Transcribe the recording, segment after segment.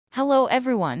Hello,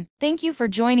 everyone. Thank you for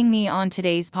joining me on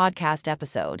today's podcast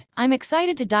episode. I'm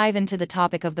excited to dive into the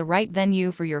topic of the right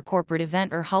venue for your corporate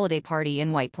event or holiday party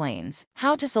in White Plains.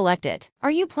 How to select it. Are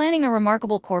you planning a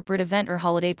remarkable corporate event or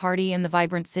holiday party in the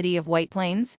vibrant city of White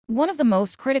Plains? One of the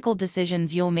most critical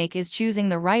decisions you'll make is choosing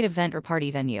the right event or party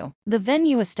venue. The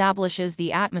venue establishes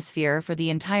the atmosphere for the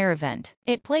entire event.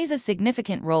 It plays a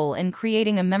significant role in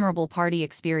creating a memorable party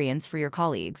experience for your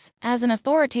colleagues. As an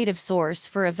authoritative source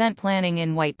for event planning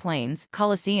in White Plains,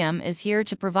 Coliseum is here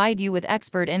to provide you with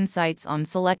expert insights on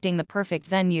selecting the perfect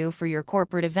venue for your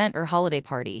corporate event or holiday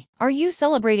party. Are you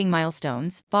celebrating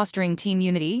milestones, fostering team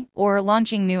unity, or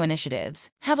launching new initiatives?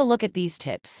 Have a look at these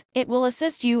tips. It will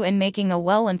assist you in making a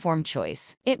well-informed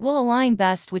choice. It will align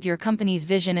best with your company's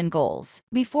vision and goals.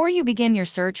 Before you begin your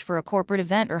search for a corporate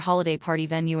event or holiday party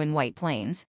venue in White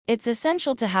Plains, it's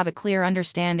essential to have a clear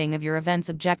understanding of your event's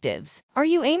objectives. Are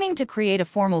you aiming to create a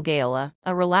formal gala,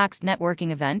 a relaxed networking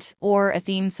event, or a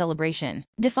themed celebration?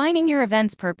 Defining your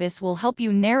event's purpose will help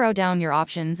you narrow down your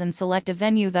options and select a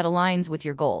venue that aligns with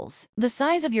your goals. The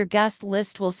size of your guest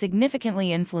list will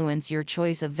significantly influence your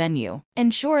choice of venue.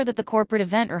 Ensure that the corporate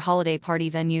event or holiday party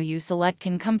venue you select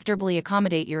can comfortably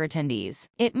accommodate your attendees.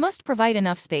 It must provide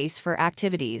enough space for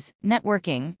activities,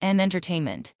 networking, and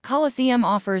entertainment. Coliseum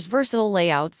offers versatile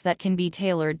layouts that can be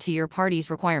tailored to your party's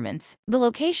requirements. The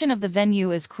location of the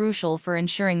venue is crucial for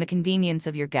ensuring the convenience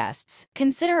of your guests.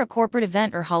 Consider a corporate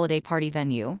event or holiday party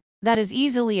venue that is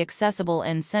easily accessible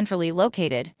and centrally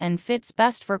located and fits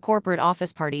best for corporate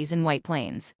office parties in White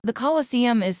Plains. The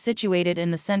Coliseum is situated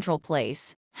in the central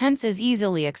place, hence is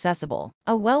easily accessible.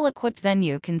 A well-equipped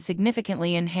venue can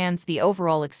significantly enhance the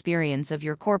overall experience of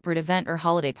your corporate event or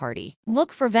holiday party.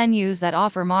 Look for venues that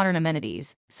offer modern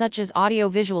amenities, such as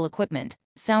audio-visual equipment,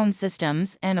 sound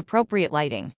systems, and appropriate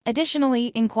lighting.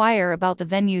 Additionally, inquire about the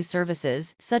venue's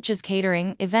services, such as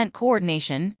catering, event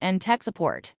coordination, and tech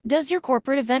support. Does your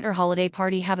corporate event or holiday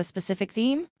party have a specific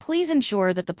theme? Please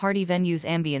ensure that the party venue's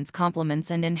ambience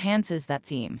complements and enhances that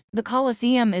theme. The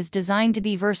Coliseum is designed to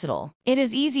be versatile. It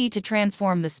is easy to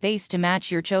transform the space to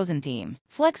match your chosen theme.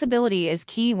 Flexibility is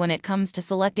key when it comes to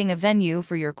selecting a venue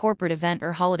for your corporate event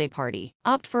or holiday party.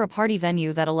 Opt for a party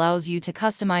venue that allows you to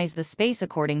customize the space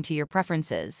according to your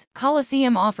preferences.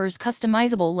 Coliseum offers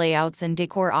customizable layouts and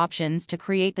decor options to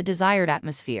create the desired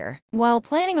atmosphere. While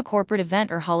planning a corporate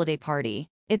event or holiday party,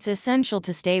 it's essential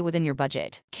to stay within your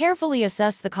budget. Carefully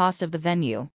assess the cost of the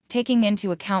venue, taking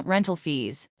into account rental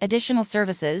fees, additional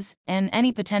services, and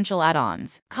any potential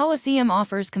add-ons. Coliseum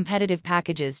offers competitive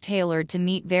packages tailored to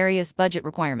meet various budget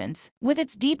requirements. With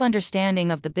its deep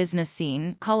understanding of the business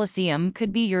scene, Coliseum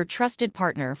could be your trusted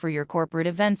partner for your corporate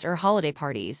events or holiday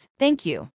parties. Thank you.